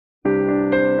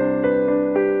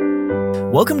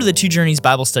Welcome to the Two Journeys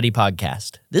Bible Study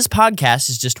Podcast. This podcast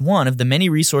is just one of the many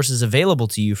resources available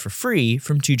to you for free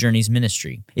from Two Journeys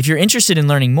Ministry. If you're interested in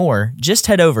learning more, just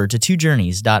head over to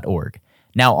twojourneys.org.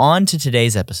 Now on to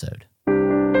today's episode.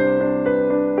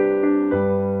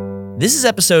 This is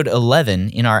episode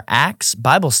 11 in our Acts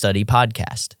Bible Study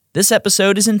podcast. This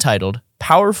episode is entitled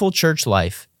Powerful Church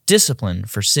Life, Discipline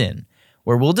for Sin,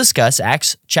 where we'll discuss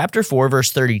Acts chapter 4,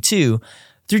 verse 32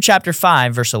 through chapter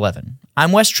 5, verse 11.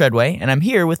 I'm Wes Treadway, and I'm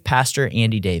here with Pastor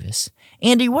Andy Davis.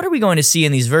 Andy, what are we going to see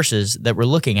in these verses that we're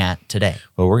looking at today?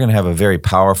 Well, we're going to have a very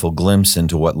powerful glimpse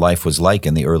into what life was like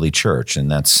in the early church, and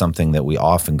that's something that we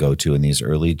often go to in these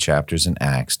early chapters in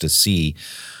Acts to see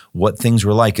what things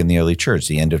were like in the early church.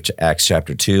 The end of Acts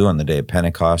chapter 2, on the day of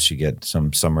Pentecost, you get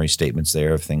some summary statements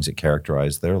there of things that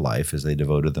characterized their life as they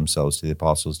devoted themselves to the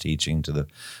apostles' teaching, to the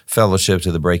fellowship,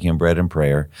 to the breaking of bread and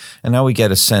prayer. And now we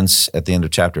get a sense at the end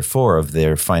of chapter 4 of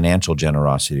their financial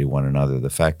generosity to one another, the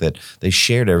fact that they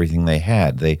shared everything they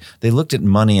had. They looked at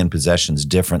money and possessions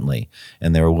differently,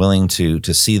 and they were willing to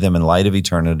see them in light of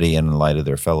eternity and in light of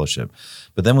their fellowship.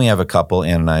 But then we have a couple,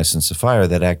 Ananias and Sapphira,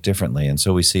 that act differently. And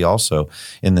so we see also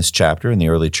in this chapter, in the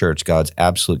early church, God's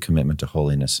absolute commitment to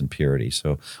holiness and purity.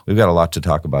 So we've got a lot to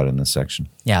talk about in this section.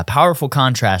 Yeah, powerful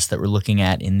contrast that we're looking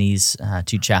at in these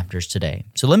two chapters today.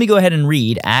 So let me go ahead and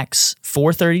read Acts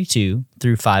 4:32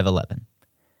 through 5:11.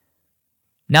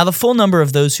 Now the full number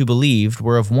of those who believed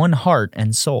were of one heart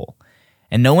and soul.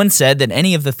 And no one said that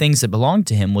any of the things that belonged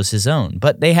to him was his own,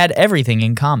 but they had everything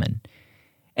in common.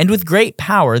 And with great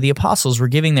power the apostles were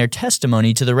giving their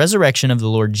testimony to the resurrection of the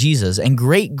Lord Jesus, and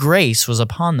great grace was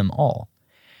upon them all.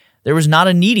 There was not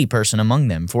a needy person among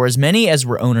them, for as many as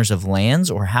were owners of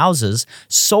lands or houses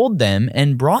sold them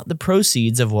and brought the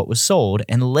proceeds of what was sold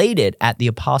and laid it at the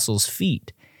apostles'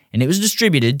 feet, and it was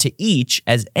distributed to each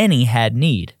as any had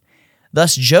need.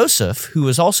 Thus Joseph, who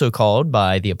was also called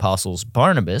by the apostles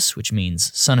Barnabas, which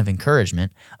means son of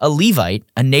encouragement, a Levite,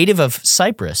 a native of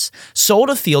Cyprus, sold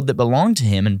a field that belonged to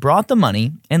him and brought the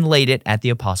money and laid it at the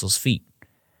apostles' feet.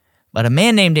 But a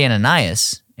man named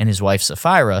Ananias and his wife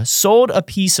Sapphira sold a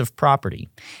piece of property,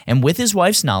 and with his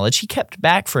wife's knowledge he kept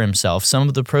back for himself some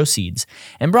of the proceeds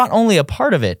and brought only a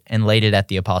part of it and laid it at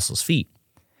the apostles' feet.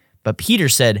 But Peter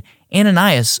said,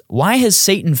 Ananias, why has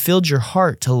Satan filled your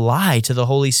heart to lie to the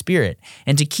Holy Spirit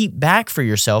and to keep back for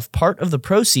yourself part of the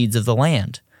proceeds of the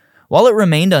land? While it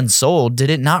remained unsold, did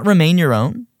it not remain your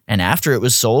own? And after it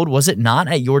was sold, was it not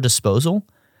at your disposal?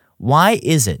 Why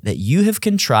is it that you have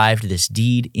contrived this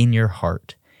deed in your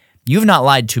heart? You have not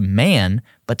lied to man,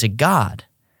 but to God.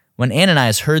 When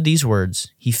Ananias heard these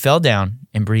words, he fell down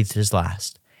and breathed his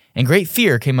last. And great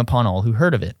fear came upon all who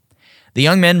heard of it. The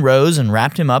young men rose and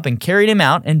wrapped him up and carried him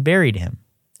out and buried him.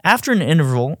 After an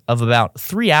interval of about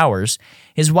 3 hours,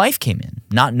 his wife came in,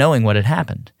 not knowing what had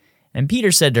happened. And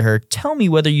Peter said to her, Tell me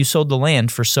whether you sold the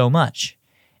land for so much.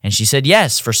 And she said,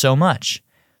 Yes, for so much.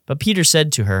 But Peter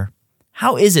said to her,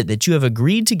 How is it that you have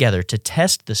agreed together to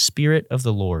test the Spirit of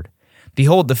the Lord?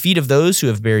 Behold, the feet of those who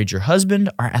have buried your husband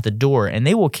are at the door, and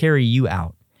they will carry you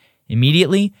out.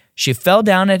 Immediately she fell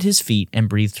down at his feet and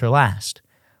breathed her last.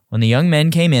 When the young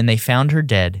men came in, they found her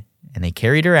dead, and they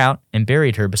carried her out and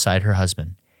buried her beside her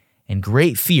husband. And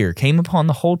great fear came upon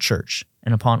the whole church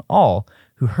and upon all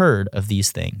who heard of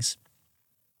these things.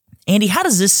 Andy, how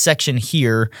does this section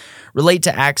here relate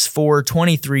to Acts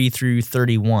 4:23 through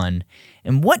 31?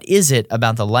 And what is it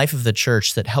about the life of the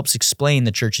church that helps explain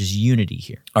the church's unity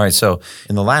here? All right, so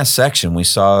in the last section, we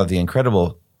saw the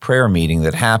incredible prayer meeting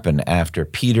that happened after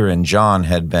Peter and John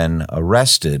had been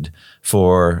arrested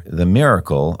for the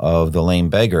miracle of the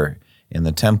lame beggar in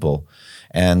the temple.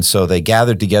 And so they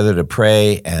gathered together to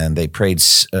pray, and they prayed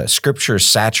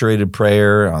scripture-saturated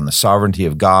prayer on the sovereignty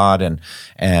of God,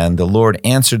 and the Lord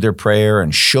answered their prayer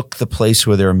and shook the place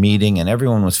where they were meeting, and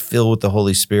everyone was filled with the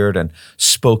Holy Spirit and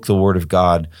spoke the word of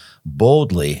God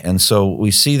boldly. And so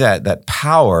we see that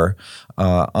power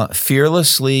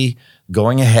fearlessly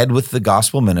going ahead with the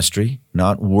gospel ministry,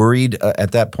 not worried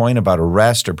at that point about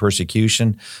arrest or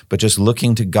persecution, but just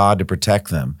looking to God to protect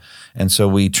them. And so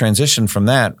we transition from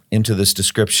that into this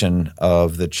description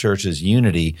of the church's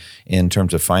unity in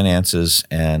terms of finances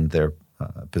and their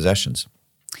possessions.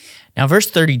 Now,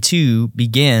 verse 32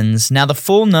 begins, Now the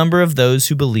full number of those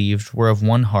who believed were of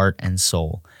one heart and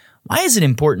soul. Why is it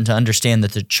important to understand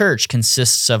that the church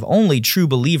consists of only true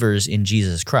believers in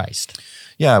Jesus Christ?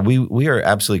 Yeah, we are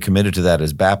absolutely committed to that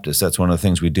as Baptists. That's one of the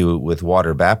things we do with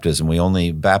water baptism. We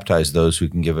only baptize those who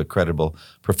can give a credible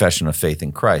profession of faith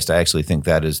in Christ. I actually think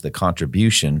that is the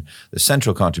contribution, the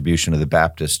central contribution of the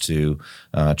Baptist to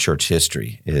church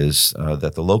history, is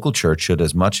that the local church should,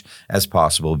 as much as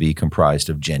possible, be comprised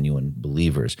of genuine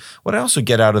believers. What I also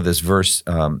get out of this verse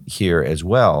here as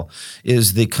well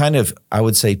is the kind of, I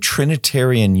would say,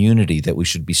 Trinitarian unity that we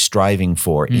should be striving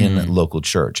for in local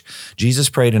church. Jesus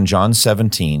prayed in John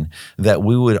 17 that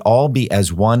we would all be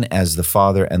as one as the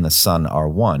Father and the Son are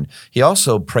one. He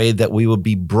also prayed that we would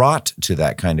be brought to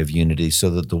that kind of unity so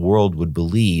that the world would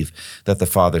believe that the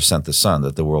Father sent the Son,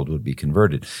 that the world would be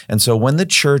converted. And so when the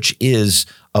church is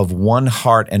of one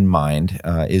heart and mind,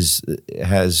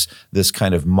 has this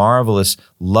kind of marvelous,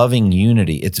 loving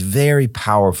unity, it's very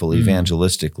powerful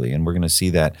evangelistically. And we're going to see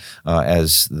that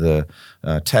as the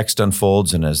text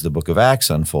unfolds and as the book of Acts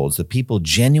unfolds. The people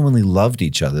genuinely loved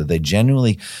each other. They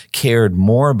genuinely cared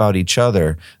more about each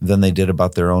other than they did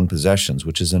about their own possessions,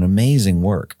 which is an amazing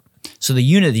work. So the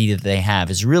unity that they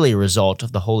have is really a result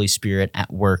of the Holy Spirit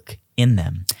at work in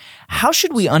them. How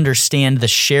should we understand the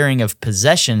sharing of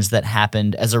possessions that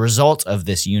happened as a result of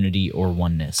this unity or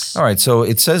oneness? All right, so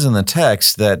it says in the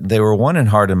text that they were one in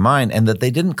heart and mind, and that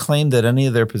they didn't claim that any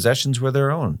of their possessions were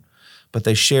their own, but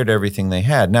they shared everything they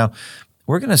had. Now,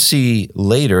 we're going to see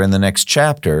later in the next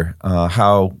chapter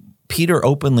how Peter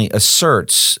openly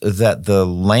asserts that the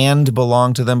land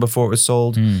belonged to them before it was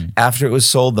sold. After it was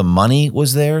sold, the money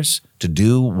was theirs to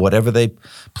do whatever they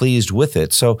pleased with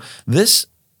it. So this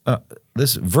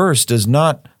verse does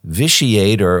not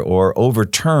vitiate or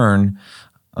overturn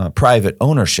private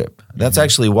ownership. That's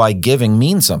actually why giving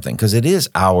means something, because it is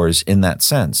ours in that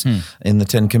sense. In the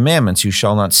Ten Commandments, you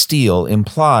shall not steal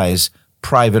implies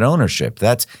private ownership.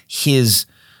 That's his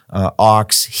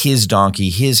ox, his donkey,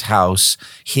 his house,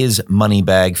 his money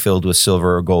bag filled with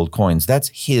silver or gold coins. That's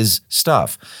his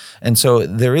stuff. And so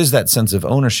there is that sense of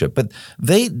ownership. But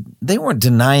they weren't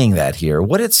denying that here.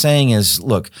 What it's saying is,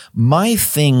 look, my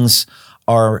things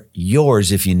are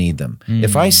yours if you need them.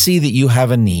 If I see that you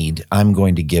have a need, I'm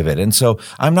going to give it. And so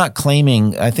I'm not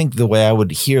claiming, I think the way I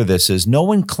would hear this is no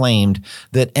one claimed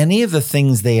that any of the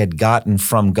things they had gotten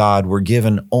from God were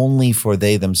given only for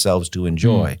they themselves to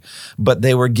enjoy, but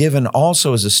they were given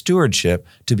also as a stewardship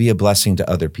to be a blessing to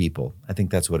other people. I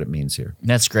think that's what it means here.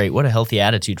 That's great. What a healthy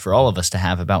attitude for all of us to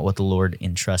have about what the Lord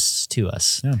entrusts to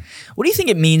us. Yeah. What do you think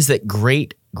it means that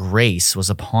great grace was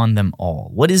upon them all?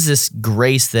 What is this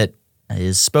grace that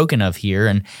is spoken of here,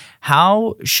 and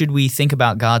how should we think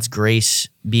about God's grace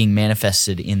being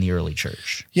manifested in the early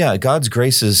church? Yeah, God's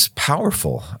grace is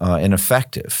powerful and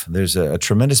effective. There's a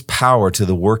tremendous power to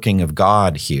the working of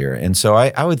God here. And so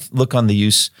I would look on the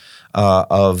use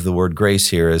of the word grace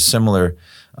here as similar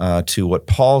to what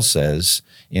Paul says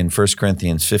in 1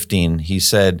 Corinthians 15. He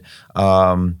said,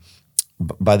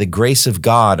 by the grace of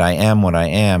God, I am what I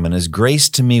am. And his grace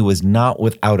to me was not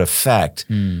without effect.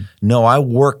 No, I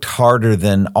worked harder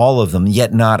than all of them,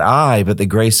 yet not I, but the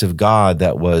grace of God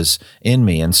that was in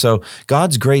me. And so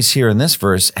God's grace here in this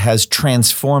verse has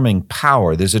transforming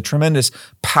power. There's a tremendous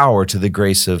power to the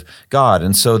grace of God.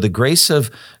 And so the grace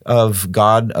of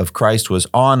God, of Christ, was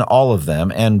on all of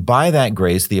them. And by that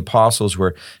grace, the apostles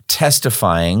were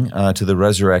testifying to the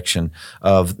resurrection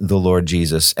of the Lord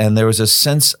Jesus. And there was a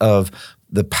sense of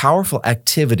the powerful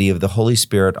activity of the Holy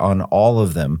Spirit on all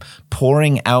of them,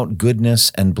 pouring out goodness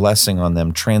and blessing on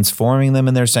them, transforming them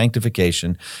in their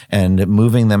sanctification, and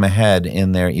moving them ahead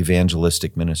in their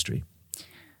evangelistic ministry.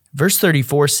 Verse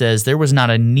 34 says, "There was not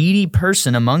a needy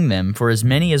person among them, for as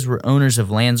many as were owners of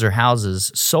lands or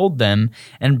houses sold them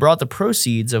and brought the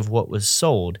proceeds of what was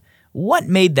sold." What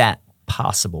made that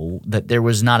possible, that there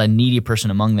was not a needy person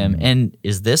among them? And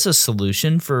is this a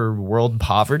solution for world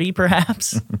poverty,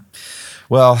 perhaps?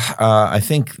 Well, I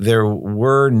think there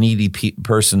were needy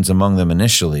persons among them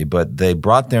initially, but they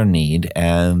brought their need,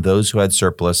 and those who had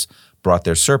surplus brought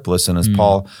their surplus. And as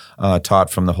Paul taught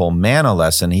from the whole manna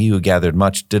lesson, he who gathered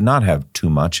much did not have too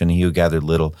much, and he who gathered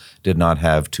little did not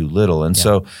have too little. And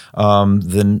so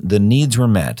the needs were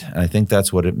met. I think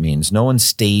that's what it means. No one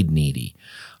stayed needy.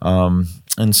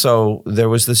 And so there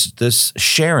was this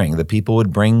sharing. The people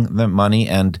would bring the money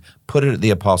and put it at the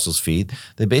apostles' feet.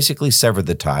 They basically severed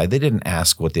the tie. They didn't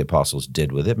ask what the apostles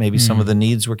did with it. Maybe some of the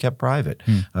needs were kept private.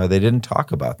 They didn't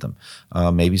talk about them.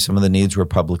 Maybe some of the needs were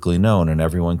publicly known, and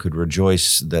everyone could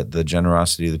rejoice that the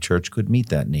generosity of the church could meet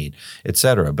that need,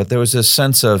 etc. But there was a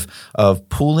sense of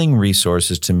pooling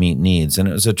resources to meet needs, and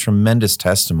it was a tremendous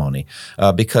testimony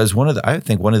because I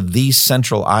think one of the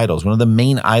central idols, one of the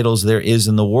main idols there is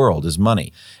in the world is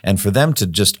money. And for them to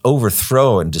just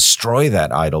overthrow and destroy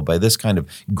that idol by this kind of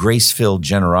grace grace-filled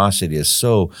generosity is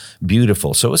so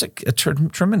beautiful. So it was a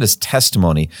tremendous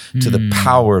testimony to the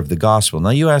power of the gospel. Now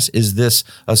you ask, is this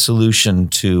a solution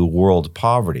to world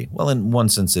poverty? Well, in one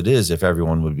sense it is, if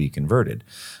everyone would be converted.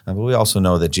 But we also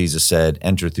know that Jesus said,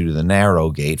 enter through the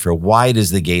narrow gate, for wide is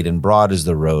the gate and broad is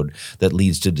the road that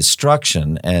leads to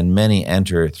destruction, and many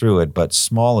enter through it, but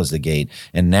small is the gate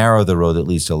and narrow the road that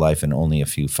leads to life, and only a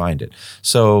few find it.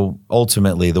 So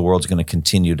ultimately, the world's going to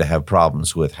continue to have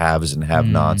problems with haves and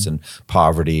have-nots and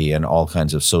poverty and all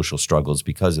kinds of social struggles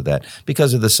because of that,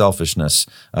 because of the selfishness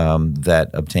that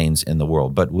obtains in the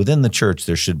world. But within the church,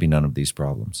 there should be none of these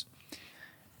problems.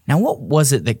 Now, what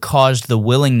was it that caused the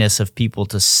willingness of people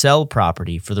to sell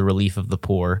property for the relief of the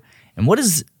poor? And what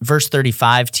does verse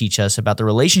 35 teach us about the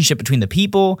relationship between the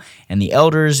people and the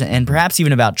elders, and perhaps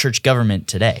even about church government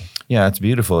today? Yeah, it's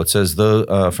beautiful. It says,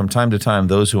 from time to time,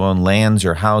 those who own lands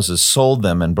or houses sold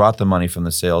them and brought the money from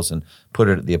the sales and put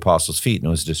it at the apostles' feet, and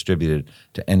it was distributed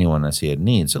to anyone as he had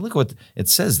need. So look what it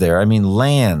says there. I mean,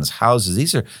 lands, houses,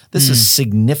 this is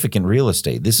significant real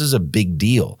estate. This is a big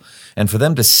deal. And for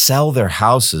them to sell their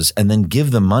houses and then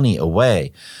give the money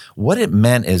away, what it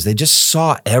meant is they just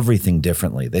saw everything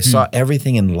differently. They saw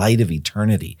everything in light of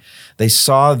eternity. They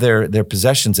saw their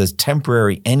possessions as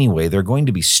temporary anyway. They're going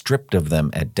to be stripped of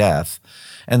them at death.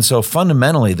 And so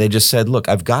fundamentally, they just said, look,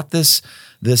 I've got this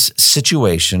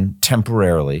situation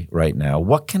temporarily right now.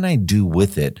 What can I do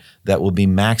with it that will be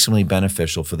maximally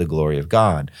beneficial for the glory of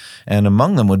God? And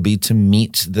among them would be to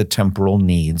meet the temporal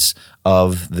needs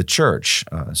of the church.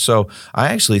 So I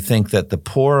actually think that the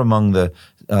poor among the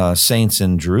saints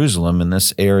in Jerusalem, in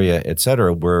this area, et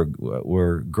cetera,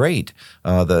 were great.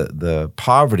 The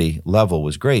poverty level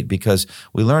was great, because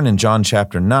we learn in John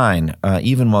chapter 9,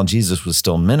 even while Jesus was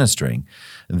still ministering,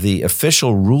 the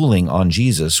official ruling on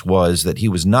Jesus was that he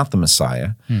was not the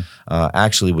Messiah,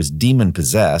 actually was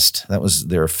demon-possessed. That was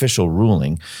their official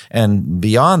ruling. And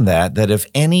beyond that, that if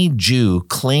any Jew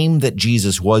claimed that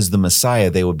Jesus was the Messiah,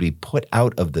 they would be put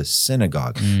out of the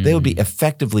synagogue. They would be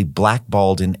effectively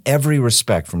blackballed in every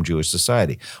respect from Jewish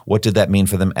society. What did that mean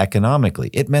for them economically?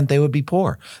 It meant they would be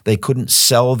poor. They couldn't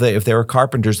sell if they were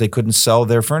carpenters, they couldn't sell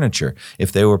their furniture.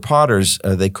 If they were potters,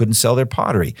 they couldn't sell their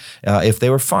pottery. If they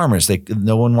were farmers,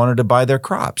 no one wanted to buy their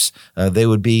crops. They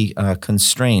would be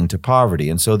constrained to poverty,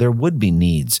 and so there would be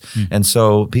needs. And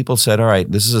so people said, all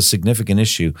right, this is a significant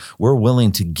issue. We're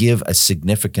willing to give a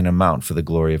significant amount for the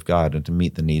glory of God and to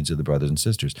meet the needs of the brothers and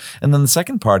sisters. And then the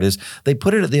second part is they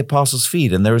put it at the apostles'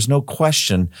 feet, and there is no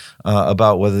question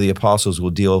about whether the apostles will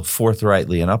deal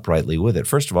forthrightly and uprightly with it.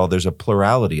 First of all, there's a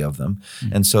plurality of them,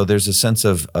 and so there's a sense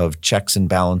of checks and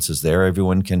balances there.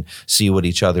 Everyone can see what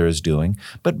each other is doing.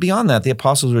 But beyond that, the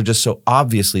apostles were just so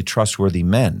obviously trustworthy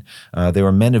men. They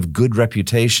were men of good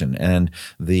reputation, and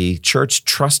the church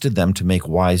trusted them to make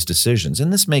wise decisions.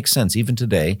 And this makes sense. Even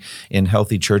today, in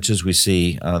healthy churches, we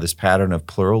see this pattern of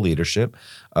plural leadership,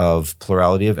 of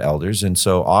plurality of elders. And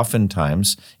so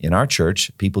oftentimes in our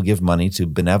church, people give money to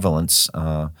benevolence,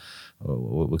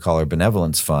 what we call our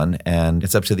benevolence fund, and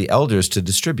it's up to the elders to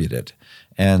distribute it.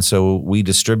 And so we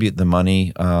distribute the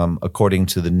money according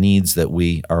to the needs that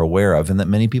we are aware of and that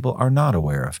many people are not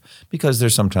aware of, because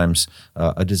there's sometimes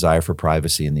a desire for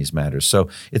privacy in these matters. So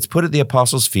it's put at the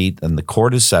apostles' feet, and the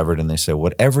cord is severed, and they say,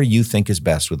 whatever you think is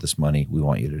best with this money, we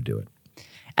want you to do it.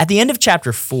 At the end of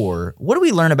chapter 4, what do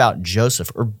we learn about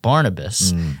Joseph, or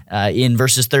Barnabas, in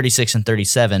verses 36 and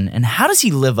 37, and how does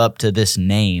he live up to this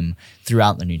name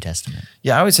throughout the New Testament?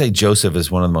 Yeah, I would say Joseph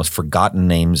is one of the most forgotten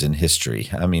names in history.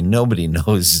 I mean, nobody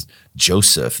knows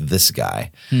Joseph, this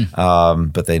guy,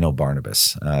 but they know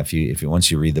Barnabas.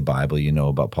 Once you read the Bible, you know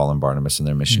about Paul and Barnabas and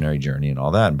their missionary journey and all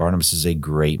that. And Barnabas is a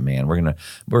great man. We're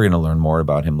gonna learn more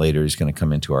about him later. He's going to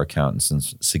come into our account in some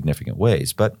significant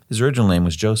ways. But his original name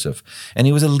was Joseph, and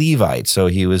he was a Levite. So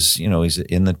he was, he's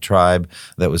in the tribe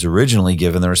that was originally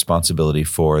given the responsibility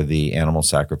for the animal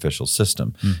sacrificial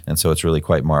system. And so it's really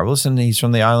quite marvelous. And he's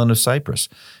from the island of Cyprus.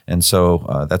 And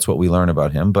so that's what we learn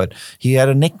about him. But he had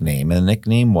a nickname, and the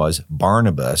nickname was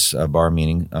Barnabas, bar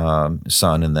meaning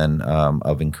son, and then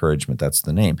of encouragement. That's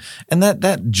the name. And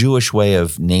that Jewish way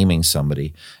of naming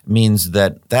somebody means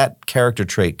that character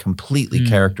trait completely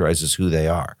characterizes who they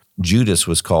are. Judas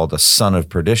was called a son of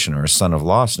perdition, or a son of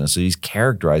lostness. So he's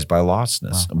characterized by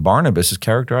lostness. Wow. Barnabas is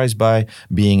characterized by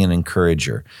being an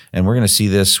encourager. And we're going to see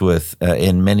this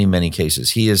in many, many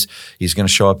cases. He's going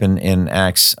to show up in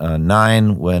Acts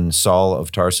 9 when Saul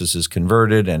of Tarsus is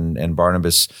converted, and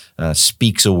Barnabas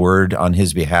speaks a word on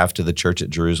his behalf to the church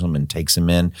at Jerusalem and takes him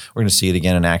in. We're going to see it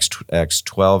again in Acts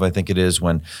 12, I think it is,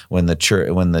 when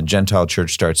the Gentile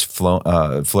church starts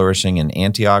flourishing in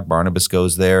Antioch. Barnabas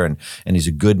goes there, and he's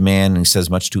a good man, and he says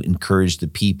much to encourage the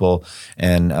people,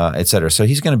 and et cetera. So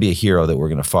he's going to be a hero that we're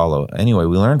going to follow. Anyway,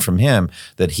 we learned from him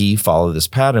that he followed this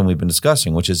pattern we've been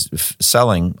discussing, which is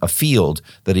selling a field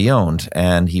that he owned,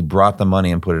 and he brought the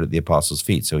money and put it at the apostles'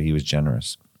 feet. So he was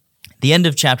generous. The end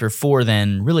of chapter 4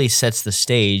 then really sets the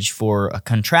stage for a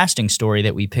contrasting story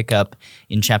that we pick up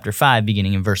in chapter 5,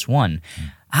 beginning in verse 1.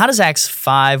 How does Acts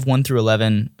 5, 1 through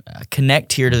 11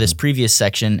 connect here to this previous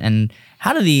section, and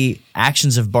how do the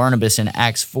actions of Barnabas in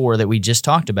Acts 4 that we just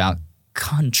talked about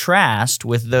contrast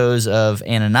with those of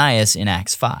Ananias in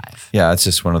Acts 5? Yeah, it's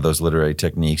just one of those literary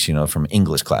techniques, from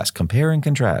English class. Compare and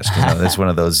contrast. That's one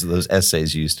of those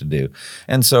essays you used to do.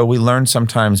 And so we learn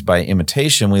sometimes by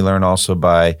imitation. We learn also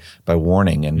by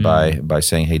warning and by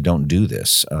saying, hey, don't do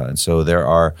this. And so there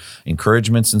are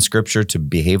encouragements in Scripture to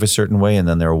behave a certain way, and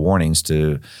then there are warnings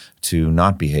to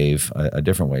not behave a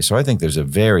different way. So I think there's a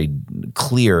very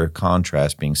clear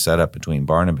contrast being set up between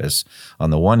Barnabas on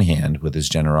the one hand with his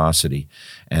generosity,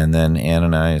 and then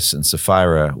Ananias and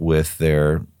Sapphira with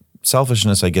their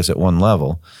selfishness, I guess, at one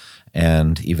level,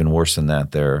 and even worse than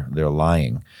that, they're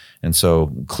lying. And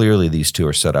so clearly these two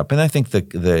are set up. And I think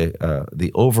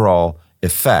the overall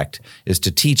effect is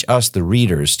to teach us, the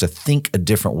readers, to think a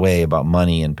different way about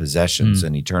money and possessions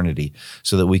and eternity,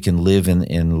 so that we can live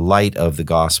in light of the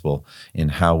gospel in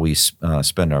how we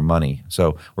spend our money.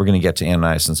 So we're going to get to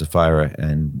Ananias and Sapphira,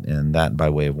 and that by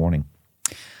way of warning.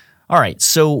 All right,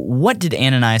 so what did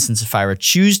Ananias and Sapphira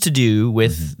choose to do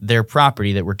with their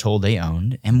property that we're told they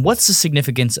owned, and what's the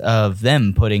significance of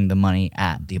them putting the money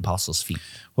at the apostles' feet?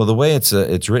 Well, the way it's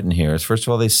written here is, first of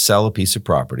all, they sell a piece of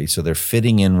property, so they're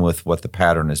fitting in with what the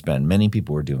pattern has been. Many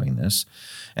people were doing this.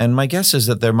 And my guess is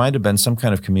that there might have been some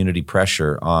kind of community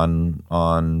pressure on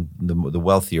the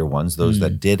wealthier ones, those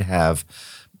that did have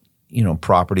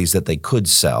properties that they could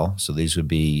sell. So these would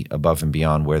be above and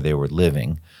beyond where they were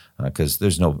living, because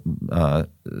there's no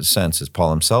sense, as Paul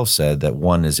himself said, that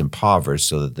one is impoverished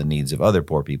so that the needs of other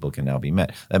poor people can now be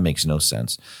met. That makes no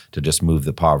sense, to just move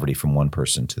the poverty from one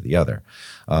person to the other.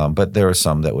 But there are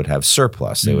some that would have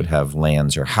surplus. They would have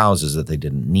lands or houses that they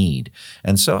didn't need.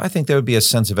 And so I think there would be a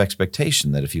sense of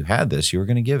expectation that if you had this, you were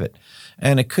going to give it.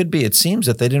 And it seems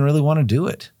that they didn't really want to do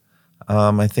it.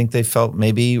 I think they felt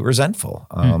maybe resentful.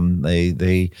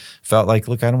 They felt like,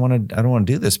 look, I don't want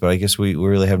to do this, but I guess we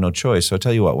really have no choice. So I'll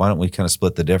tell you what, why don't we kind of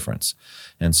split the difference?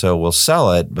 And so we'll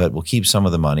sell it, but we'll keep some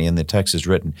of the money. And the text is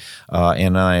written,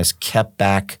 Ananias kept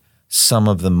back some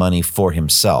of the money for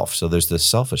himself. So there's this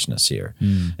selfishness here.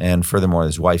 And furthermore,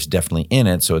 his wife's definitely in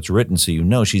it, so it's written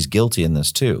so she's guilty in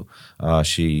this too.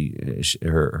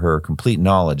 Her complete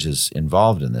knowledge is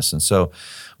involved in this. And so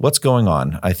what's going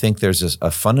on? I think there's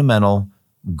a fundamental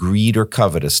greed or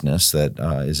covetousness that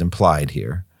is implied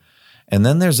here. And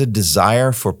then there's a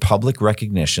desire for public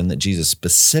recognition that Jesus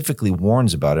specifically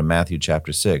warns about in Matthew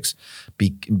chapter 6.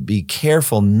 Be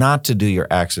careful not to do your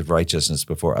acts of righteousness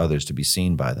before others to be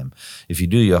seen by them. If you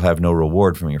do, you'll have no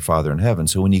reward from your Father in heaven.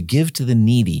 So when you give to the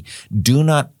needy, do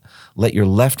not let your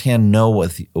left hand know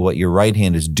what your right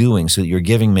hand is doing, so that your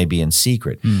giving may be in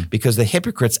secret. Because the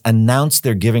hypocrites announce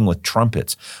their giving with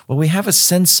trumpets. Well, we have a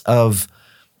sense of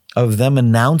them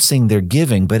announcing their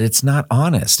giving, but it's not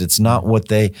honest. It's not what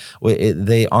they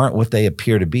aren't what they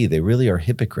appear to be. They really are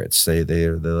hypocrites.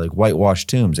 They're like whitewashed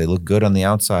tombs. They look good on the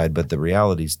outside, but the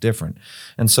reality is different.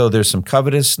 And so there's some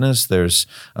covetousness. There's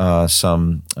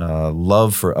some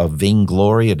love of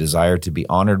vainglory, a desire to be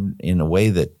honored in a way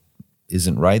that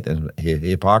isn't right, and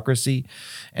hypocrisy,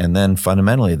 and then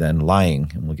fundamentally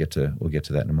lying. And we'll get to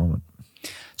that in a moment.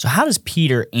 So how does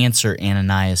Peter answer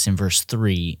Ananias in verse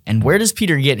 3, and where does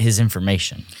Peter get his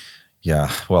information?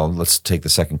 Yeah, well, let's take the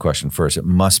second question first. It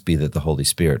must be that the Holy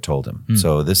Spirit told him.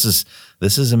 So this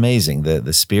is amazing.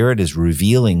 The Spirit is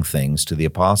revealing things to the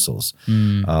apostles,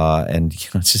 and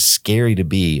it's just scary to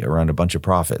be around a bunch of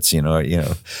prophets. You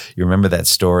remember that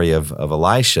story of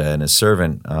Elisha and his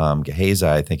servant Gehazi,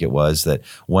 I think it was, that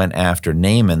went after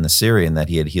Naaman the Syrian that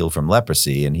he had healed from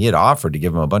leprosy, and he had offered to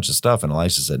give him a bunch of stuff, and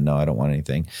Elisha said, "No, I don't want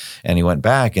anything." And he went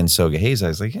back, and so Gehazi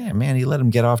was like, "Yeah, man, he let him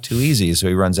get off too easy." So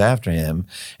he runs after him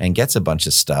and gets a bunch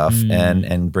of stuff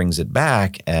and brings it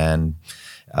back. And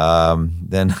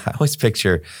then I always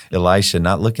picture Elisha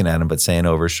not looking at him, but saying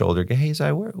over his shoulder,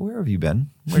 "Gehazi, where have you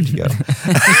been? Where'd you go?"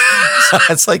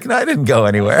 It's like, no, I didn't go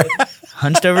anywhere.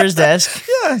 Hunched over his desk.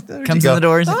 Yeah, comes in the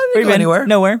door. I didn't go anywhere.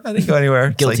 Nowhere. I didn't go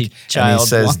anywhere. Guilty child, and he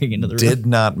says, walking into the room. "Did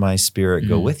not my spirit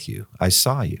go with you? I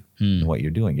saw you and what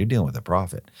you're doing. You're dealing with a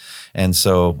prophet." And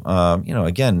so,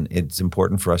 again, it's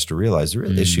important for us to realize the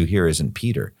real issue here isn't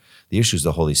Peter. The issue is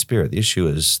the Holy Spirit. The issue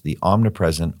is the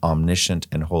omnipresent, omniscient,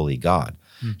 and holy God.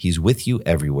 He's with you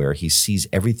everywhere. He sees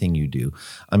everything you do.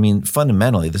 I mean,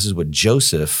 fundamentally, this is what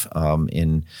Joseph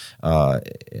in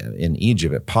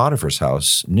Egypt at Potiphar's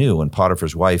house knew. When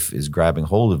Potiphar's wife is grabbing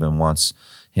hold of him, wants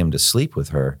him to sleep with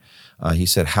her, he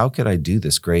said, how could I do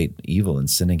this great evil and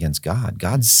sin against God?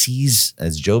 God sees,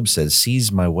 as Job says,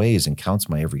 sees my ways and counts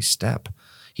my every step.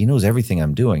 He knows everything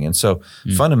I'm doing. And so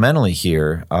fundamentally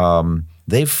here,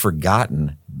 they've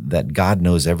forgotten that God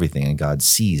knows everything and God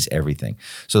sees everything.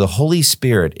 So the Holy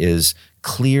Spirit is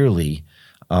clearly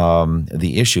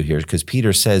the issue here, because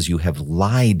Peter says you have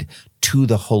lied to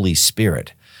the Holy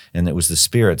Spirit. And it was the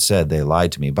Spirit said, they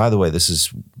lied to me. By the way, this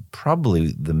is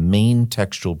probably the main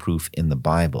textual proof in the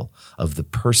Bible of the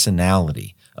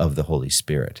personality of the Holy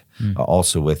Spirit.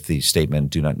 Also with the statement,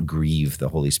 do not grieve the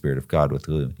Holy Spirit of God with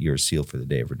whom you are sealed for the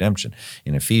day of redemption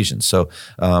in Ephesians. So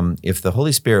if the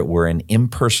Holy Spirit were an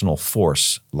impersonal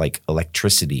force like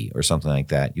electricity or something like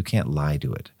that, you can't lie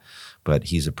to it. But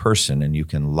he's a person and you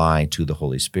can lie to the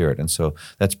Holy Spirit. And so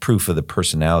that's proof of the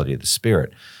personality of the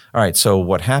Spirit. All right, so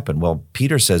what happened? Well,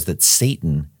 Peter says that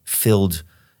Satan filled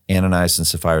Ananias and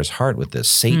Sapphira's heart with this.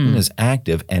 Satan is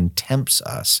active and tempts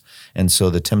us. And so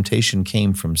the temptation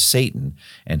came from Satan,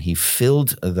 and he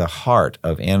filled the heart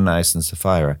of Ananias and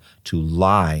Sapphira to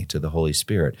lie to the Holy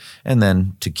Spirit and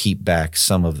then to keep back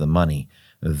some of the money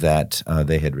that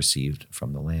they had received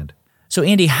from the land. So,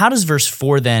 Andy, how does verse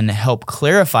 4 then help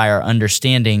clarify our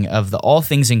understanding of the all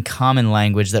things in common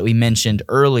language that we mentioned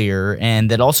earlier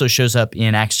and that also shows up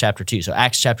in Acts chapter 2? So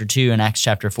Acts chapter 2 and Acts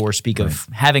chapter 4 speak of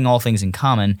having all things in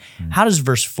common. How does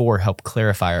verse 4 help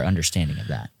clarify our understanding of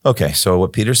that? Okay, so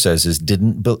what Peter says is,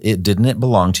 didn't it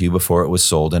belong to you before it was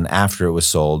sold, and after it was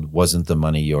sold, wasn't the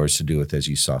money yours to do with as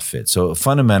you saw fit? So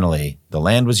fundamentally, the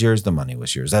land was yours, the money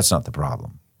was yours. That's not the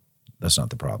problem. That's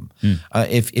not the problem.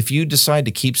 If you decide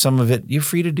to keep some of it, you're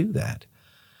free to do that.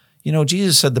 You know,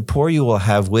 Jesus said, the poor you will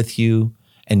have with you,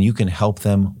 and you can help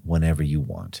them whenever you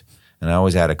want. And I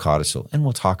always add a codicil, and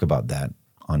we'll talk about that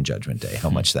on Judgment Day, how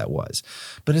much that was.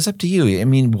 But it's up to you. I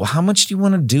mean, how much do you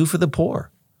want to do for the poor?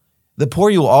 The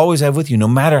poor you will always have with you. No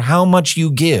matter how much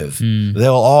you give,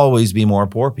 there'll always be more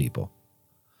poor people.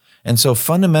 And so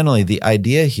fundamentally, the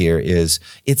idea here is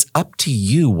it's up to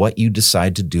you what you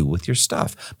decide to do with your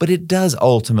stuff, but it does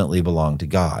ultimately belong to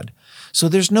God. So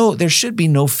there should be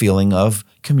no feeling of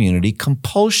community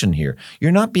compulsion here.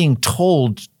 You're not being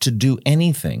told to do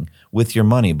anything with your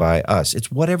money by us.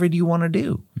 It's whatever do you want to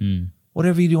do.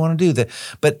 Whatever you want to do.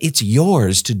 But it's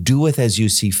yours to do with as you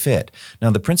see fit. Now,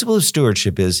 the principle of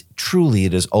stewardship is truly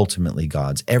it is ultimately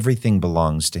God's. Everything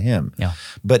belongs to him. Yeah.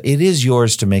 But it is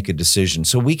yours to make a decision.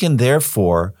 So we can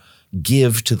therefore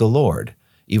give to the Lord.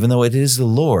 Even though it is the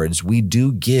Lord's, we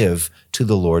do give to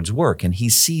the Lord's work. And he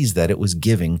sees that it was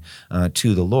giving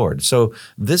to the Lord. So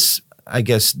this, I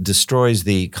guess, destroys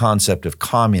the concept of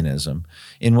communism,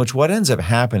 in which what ends up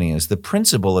happening is the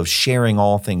principle of sharing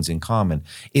all things in common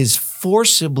is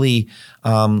forcibly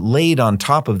laid on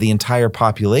top of the entire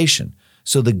population.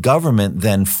 So the government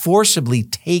then forcibly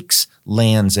takes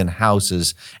lands and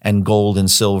houses and gold and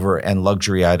silver and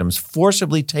luxury items,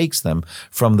 forcibly takes them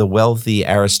from the wealthy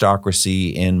aristocracy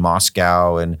in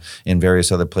Moscow and in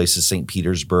various other places, St.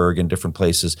 Petersburg and different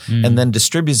places, and then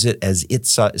distributes it as it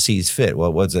sees fit.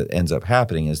 Well, what ends up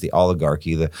happening is the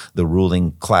oligarchy, the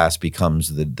ruling class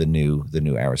becomes the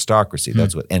new aristocracy.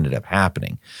 That's what ended up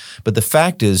happening. But the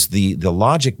fact is, the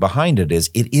logic behind it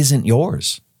is it isn't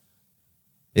yours.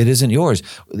 It isn't yours.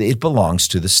 It belongs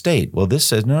to the state. Well, this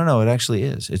says, no, it actually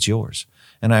is. It's yours.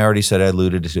 And I already said I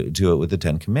alluded to it with the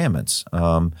Ten Commandments.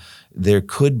 There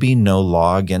could be no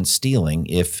law against stealing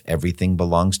if everything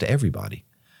belongs to everybody.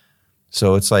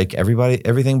 So it's like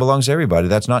everything belongs to everybody.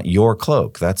 That's not your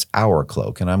cloak. That's our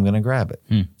cloak, and I'm going to grab it,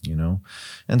 you know?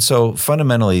 And so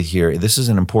fundamentally here, this is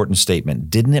an important statement.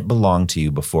 Didn't it belong to you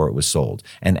before it was sold?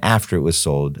 And after it was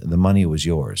sold, the money was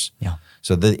yours. Yeah.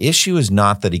 So the issue is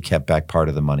not that he kept back part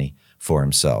of the money for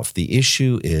himself. The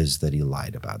issue is that he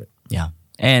lied about it. Yeah.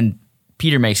 And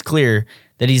Peter makes clear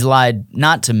that he's lied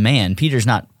not to man. Peter's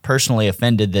not personally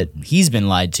offended that he's been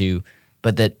lied to,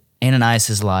 but that Ananias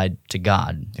has lied to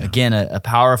God. Yeah. Again, a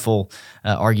powerful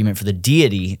argument for the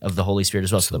deity of the Holy Spirit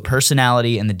as well. Absolutely. So the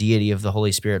personality and the deity of the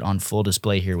Holy Spirit on full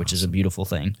display here, which is a beautiful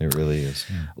thing. It really is.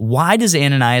 Yeah. Why does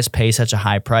Ananias pay such a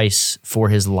high price for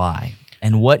his lie?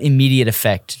 And what immediate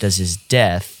effect does his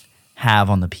death have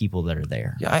on the people that are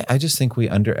there? Yeah, I just think we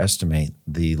underestimate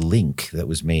the link that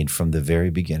was made from the very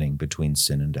beginning between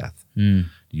sin and death.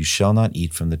 You shall not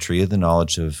eat from the tree of the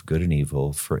knowledge of good and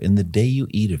evil, for in the day you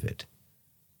eat of it,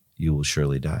 you will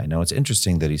surely die. Now, it's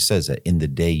interesting that he says that in the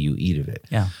day you eat of it.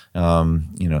 Yeah.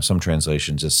 Some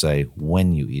translations just say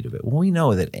when you eat of it. Well, we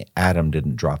know that Adam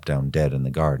didn't drop down dead in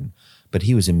the garden, but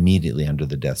he was immediately under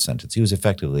the death sentence. He was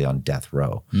effectively on death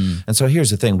row. And so here's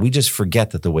the thing. We just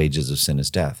forget that the wages of sin is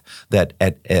death, that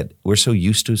we're so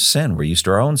used to sin. We're used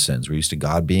to our own sins. We're used to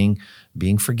God being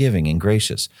forgiving and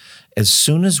gracious. As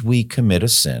soon as we commit a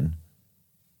sin,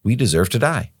 we deserve to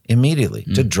die immediately,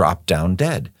 to drop down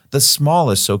dead. The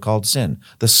smallest so-called sin,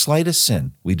 the slightest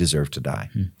sin, we deserve to die.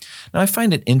 Now, I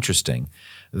find it interesting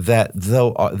that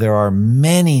though there are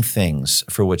many things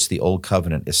for which the Old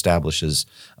Covenant establishes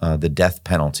the death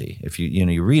penalty, if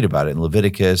you read about it in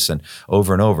Leviticus and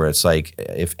over, it's like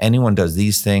if anyone does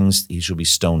these things, he shall be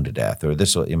stoned to death. Or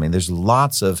this, there's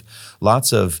lots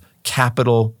of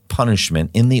capital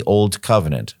punishment in the Old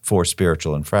Covenant for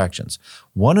spiritual infractions.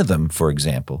 One of them, for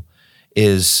example,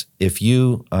 is if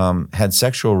you had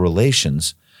sexual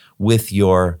relations with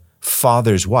your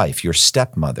father's wife, your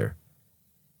stepmother,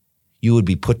 you would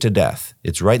be put to death.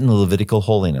 It's right in the Levitical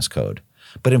Holiness Code.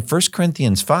 But in 1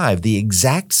 Corinthians 5, the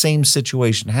exact same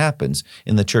situation happens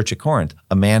in the church at Corinth.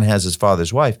 A man has his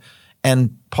father's wife,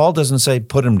 and Paul doesn't say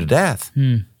put him to death.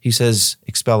 He says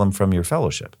expel him from your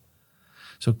fellowship.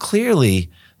 So clearly,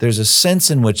 there's a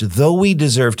sense in which though we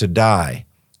deserve to die,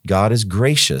 God is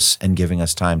gracious and giving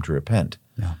us time to repent.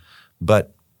 Yeah.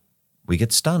 But we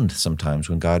get stunned sometimes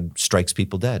when God strikes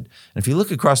people dead. And if you look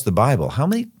across the Bible, how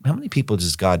many people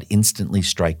does God instantly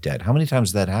strike dead? How many times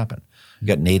does that happen? You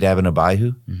got Nadab and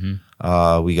Abihu.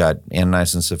 We got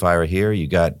Ananias and Sapphira here. You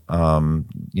got,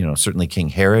 certainly King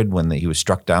Herod when he was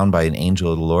struck down by an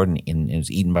angel of the Lord and was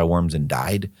eaten by worms and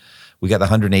died. We got the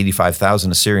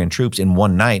 185,000 Assyrian troops in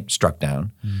one night struck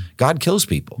down. God kills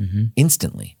people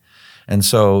instantly. And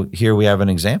so here we have an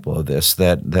example of this,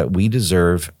 that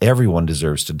everyone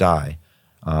deserves to die,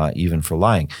 even for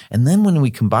lying. And then when we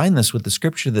combine this with the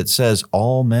scripture that says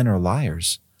all men are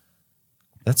liars,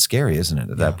 that's scary, isn't it,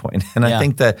 at that point? And I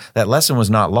think that lesson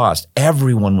was not lost.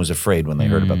 Everyone was afraid when they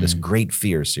heard about this. Great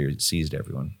fear seized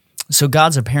everyone. So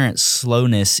God's apparent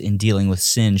slowness in dealing with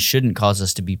sin shouldn't cause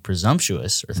us to be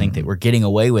presumptuous or think that we're getting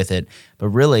away with it, but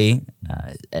really,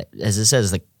 as it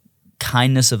says, the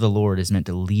kindness of the Lord is meant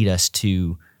to lead us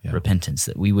to repentance,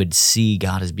 that we would see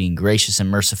God as being gracious and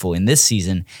merciful in this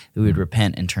season, that we would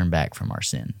repent and turn back from our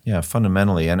sin. Yeah,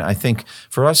 fundamentally. And I think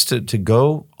for us to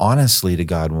go honestly to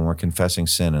God when we're confessing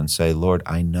sin and say, Lord,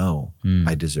 I know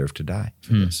I deserve to die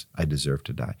for this. I deserve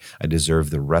to die. I deserve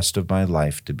the rest of my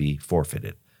life to be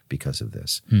forfeited because of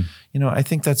this. I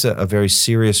think that's a very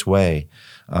serious way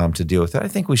to deal with it. I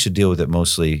think we should deal with it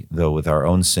mostly, though, with our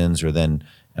own sins or then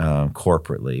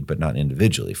corporately, but not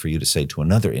individually. For you to say to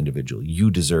another individual,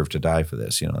 you deserve to die for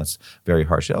this, that's very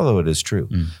harsh, although it is true.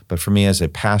 But for me as a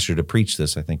pastor to preach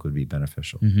this, I think would be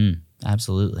beneficial.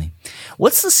 Absolutely.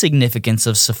 What's the significance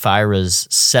of Sapphira's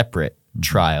separate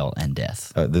trial and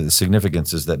death? The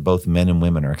significance is that both men and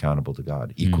women are accountable to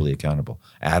God, equally accountable.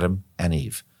 Adam and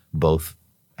Eve both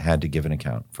had to give an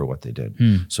account for what they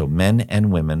did. So men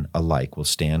and women alike will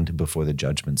stand before the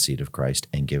judgment seat of Christ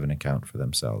and give an account for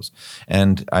themselves.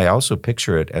 And I also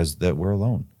picture it as that we're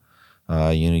alone.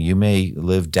 You may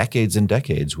live decades and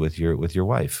decades with your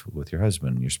wife, with your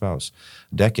husband, your spouse,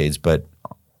 decades, but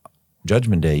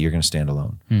Judgment Day, you're going to stand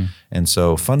alone. And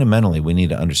so fundamentally, we need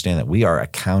to understand that we are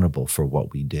accountable for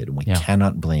what we did, and we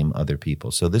cannot blame other people.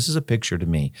 So this is a picture to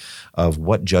me of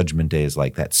what Judgment Day is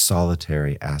like, that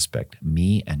solitary aspect,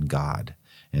 me and God,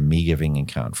 and me giving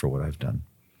account for what I've done.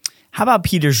 How about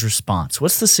Peter's response?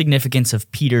 What's the significance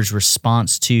of Peter's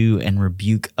response to and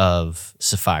rebuke of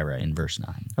Sapphira in verse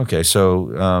 9? Okay,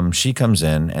 so she comes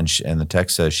in, and the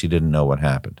text says she didn't know what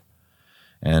happened.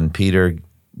 And Peter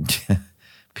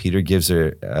gives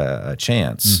her a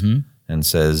chance and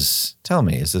says, tell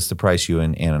me, is this the price you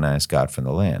and Ananias got from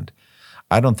the land?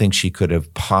 I don't think she could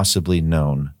have possibly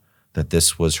known that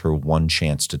this was her one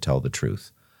chance to tell the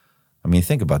truth. I mean,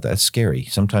 think about that. It's scary.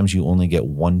 Sometimes you only get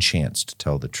one chance to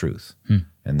tell the truth.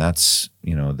 And that's,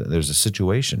 there's a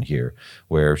situation here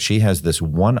where she has this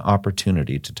one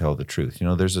opportunity to tell the truth.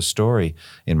 There's a story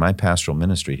in my pastoral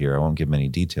ministry here. I won't give many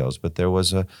details, but there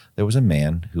was a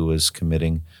man who was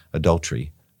committing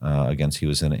adultery he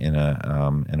was in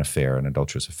an affair, an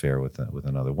adulterous affair with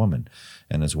another woman,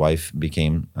 and his wife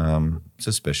became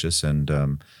suspicious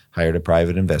and hired a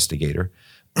private investigator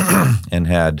and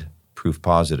had proof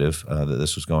positive that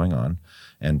this was going on,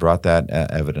 and brought that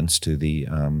evidence to the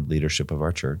leadership of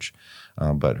our church.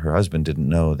 But her husband didn't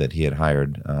know that she had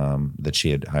hired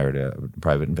a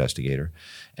private investigator,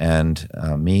 and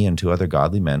me and two other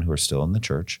godly men who are still in the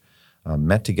church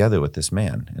met together with this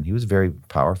man, and he was a very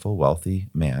powerful, wealthy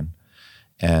man.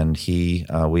 And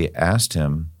we asked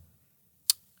him,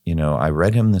 I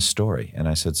read him this story, and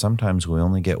I said, sometimes we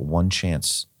only get one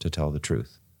chance to tell the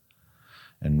truth.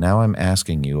 And now I'm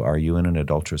asking you, are you in an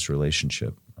adulterous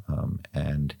relationship?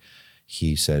 And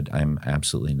he said, I'm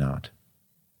absolutely not.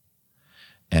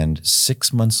 And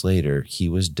 6 months later, he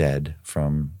was dead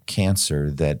from cancer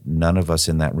that none of us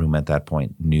in that room at that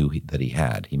point knew that he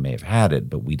had. He may have had it,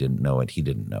 but we didn't know it. He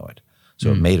didn't know it. So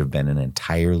it may have been an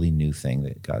entirely new thing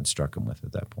that God struck him with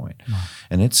at that point. Wow.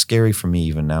 And it's scary for me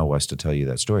even now, Wes, to tell you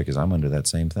that story because I'm under that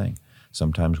same thing.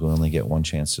 Sometimes we only get one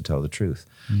chance to tell the truth.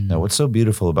 Now, what's so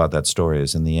beautiful about that story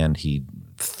is in the end, he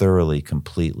thoroughly,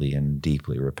 completely, and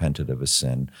deeply repented of his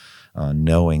sin,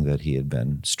 knowing that he had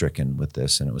been stricken with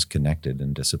this and it was connected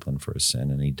and disciplined for his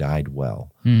sin, and he died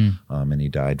well. And he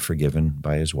died forgiven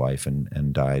by his wife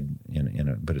and died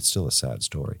but it's still a sad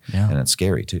story. Yeah. And it's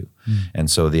scary too. And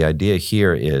so the idea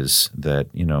here is that,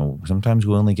 sometimes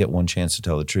we only get one chance to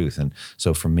tell the truth. And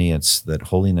so for me, it's that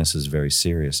holiness is very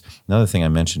serious. Another thing I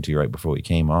mentioned to you right before we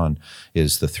came on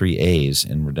is the 3 A's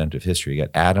in redemptive history. You got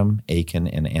Adam, Achan,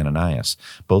 and Ananias.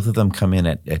 Both of them come in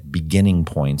at beginning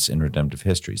points in redemptive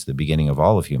history. It's the beginning of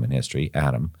all of human history,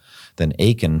 Adam. Then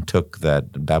Achan took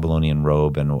that Babylonian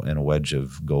robe and a wedge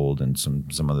of gold and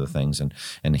some other things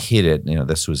and hid it.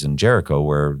 This was in Jericho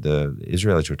where the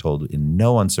Israelites were told in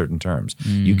no uncertain terms,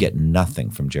 you get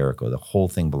nothing from Jericho. The whole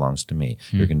thing belongs to me.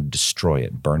 You're going to destroy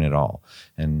it, burn it all.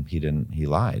 And he didn't. He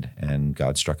lied, and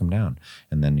God struck him down.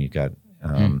 And then you got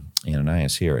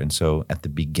Ananias here. And so at the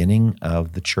beginning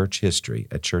of the church history,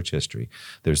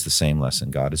 there's the same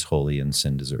lesson. God is holy and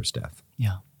sin deserves death.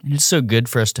 Yeah. And it's so good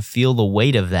for us to feel the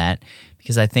weight of that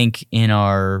because I think in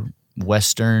our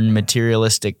Western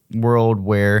materialistic world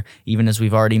where, even as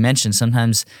we've already mentioned,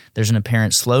 sometimes there's an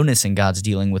apparent slowness in God's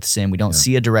dealing with sin. We don't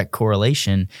see a direct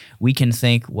correlation. We can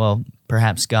think, well,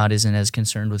 perhaps God isn't as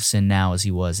concerned with sin now as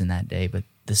he was in that day, but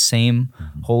the same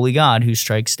holy God who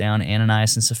strikes down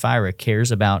Ananias and Sapphira cares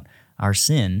about our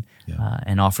sin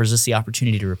and offers us the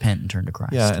opportunity to repent and turn to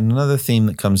Christ. Yeah, and another theme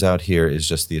that comes out here is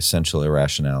just the essential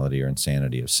irrationality or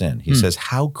insanity of sin. He says,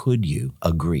 how could you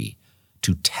agree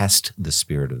to test the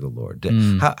Spirit of the Lord?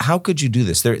 How could you do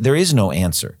this? There is no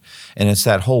answer. And it's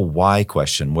that whole why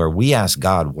question where we ask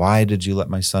God, why did you let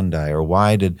my son die? Or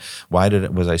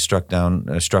was I struck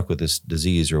with this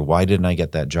disease? Or why didn't I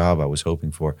get that job I was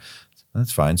hoping for?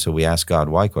 That's fine. So we ask God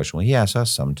why question. Well, he asks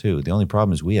us some too. The only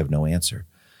problem is we have no answer.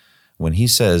 When he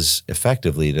says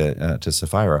effectively to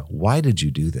Sapphira, why did you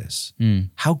do this?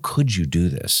 How could you do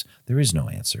this? There is no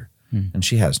answer. And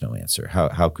she has no answer.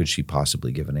 How could she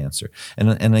possibly give an answer?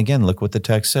 And again, look what the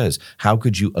text says. How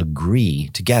could you agree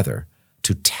together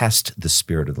to test the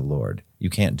Spirit of the Lord? You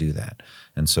can't do that.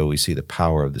 And so we see the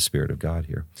power of the Spirit of God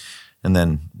here. And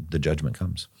then the judgment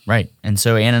comes. Right. And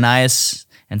so Ananias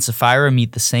and Sapphira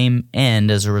meet the same end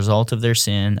as a result of their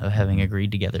sin of having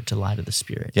agreed together to lie to the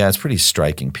Spirit. Yeah, it's pretty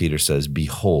striking. Peter says,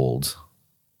 behold,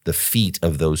 the feet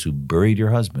of those who buried your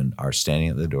husband are standing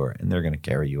at the door, and they're going to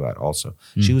carry you out also.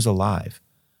 She was alive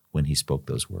when he spoke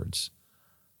those words.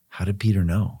 How did Peter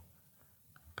know?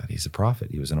 But he's a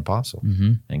prophet. He was an apostle.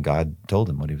 And God told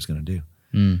him what he was going to do.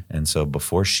 And so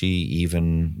before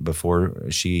she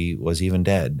was even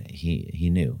dead, he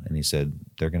knew. And he said,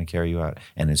 they're going to carry you out.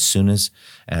 And as soon as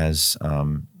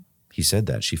he said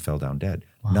that, she fell down dead.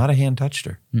 Wow. Not a hand touched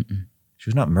her. She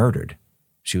was not murdered.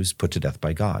 She was put to death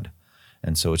by God.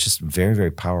 And so it's just a very,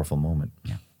 very powerful moment.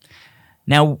 Yeah.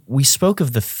 Now, we spoke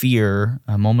of the fear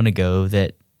a moment ago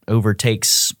that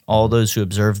overtakes all those who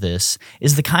observe this.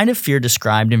 Is the kind of fear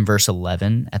described in verse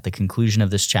 11 at the conclusion of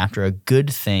this chapter a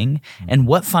good thing? And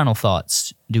what final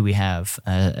thoughts do we have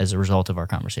as a result of our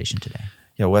conversation today?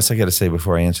 Yeah, Wes, I got to say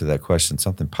before I answer that question,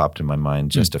 something popped in my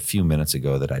mind just a few minutes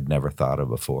ago that I'd never thought of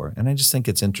before. And I just think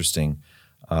it's interesting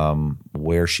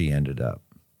where she ended up.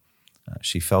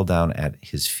 She fell down at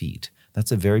his feet.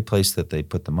 That's the very place that they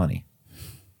put the money.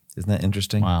 Isn't that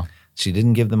interesting? Wow. She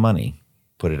didn't give the money,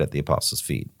 put it at the apostles'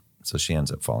 feet. So she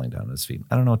ends up falling down at his feet.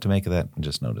 I don't know what to make of that. I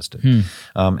just noticed it.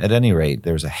 At any rate,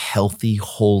 there's a healthy,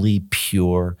 holy,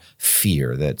 pure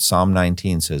fear that Psalm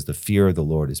 19 says the fear of the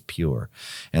Lord is pure.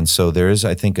 And so there is,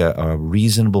 I think, a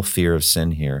reasonable fear of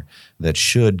sin here that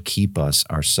should keep us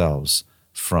ourselves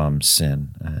from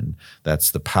sin. And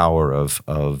that's the power of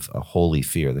a holy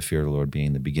fear, the fear of the Lord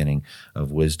being the beginning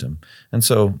of wisdom. And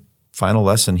so final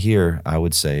lesson here, I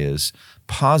would say, is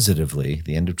positively,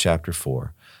 the end of chapter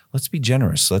 4, let's be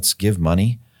generous. Let's give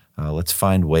money. Let's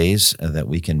find ways that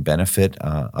we can benefit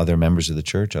other members of the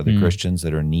church, other Christians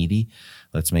that are needy.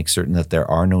 Let's make certain that there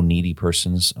are no needy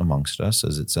persons amongst us,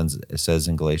 as it says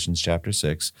in Galatians chapter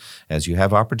 6. As you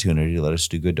have opportunity, let us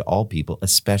do good to all people,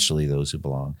 especially those who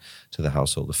belong to the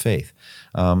household of faith.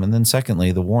 And then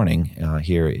secondly, the warning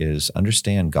here is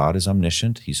understand God is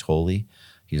omniscient. He's holy.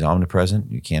 He's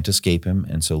omnipresent. You can't escape him.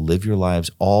 And so live your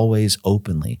lives always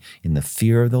openly in the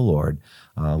fear of the Lord.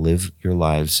 Live your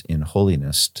lives in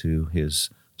holiness to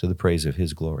the praise of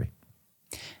his glory.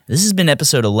 This has been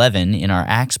episode 11 in our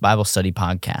Acts Bible Study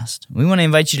podcast. We want to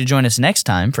invite you to join us next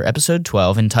time for episode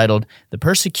 12 entitled The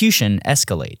Persecution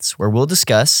Escalates, where we'll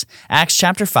discuss Acts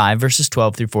chapter 5, verses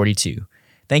 12 through 42.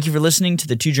 Thank you for listening to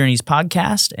the Two Journeys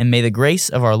podcast, and may the grace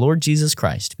of our Lord Jesus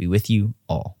Christ be with you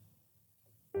all.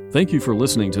 Thank you for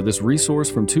listening to this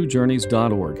resource from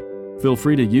twojourneys.org. Feel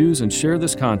free to use and share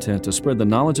this content to spread the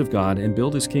knowledge of God and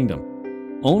build his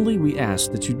kingdom. Only we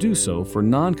ask that you do so for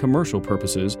non-commercial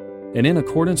purposes and in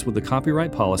accordance with the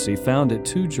copyright policy found at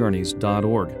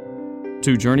twojourneys.org.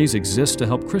 Two Journeys exists to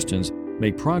help Christians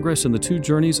make progress in the two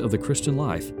journeys of the Christian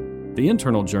life, the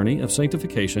internal journey of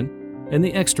sanctification and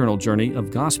the external journey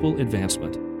of gospel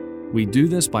advancement. We do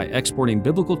this by exporting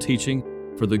biblical teaching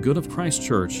for the good of Christ's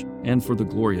church and for the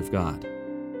glory of God.